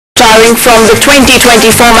retiring from the 2020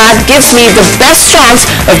 format gives me the best chance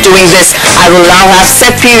of doing this. I will now have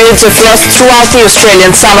set periods of rest throughout the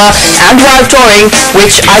Australian summer and while touring,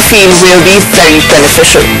 which I feel will be very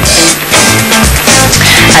beneficial.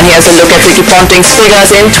 And here's a look at Ricky Ponting's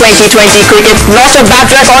figures in 2020 cricket. Not a bad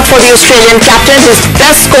record for the Australian captain. His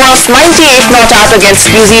best score of 98 not out against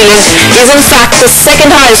New Zealand is in fact the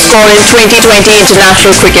second highest score in 2020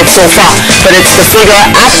 international cricket so far. But it's the figure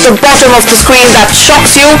at the bottom of the screen that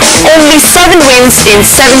shocks you. Only 7 wins in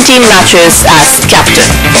 17 matches as captain.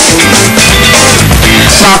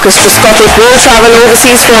 Marcus Trescothick will travel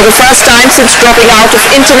overseas for the first time since dropping out of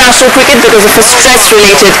international cricket because of a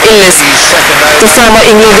stress-related illness. The former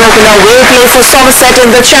England opener will play for Somerset in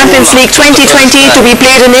the Champions League 2020 to be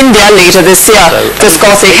played in India later this year.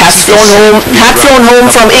 Trescothick had flown home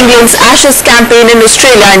from England's Ashes campaign in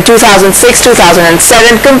Australia in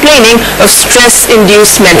 2006-2007, complaining of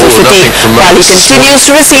stress-induced mental fatigue. While he continues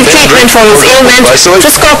to receive treatment for his ailment,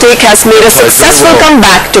 Trescothick has made a successful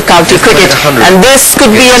comeback to county cricket, and this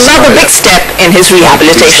could be another big step in his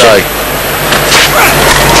rehabilitation.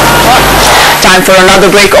 Time for another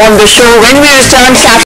break on the show. When we return,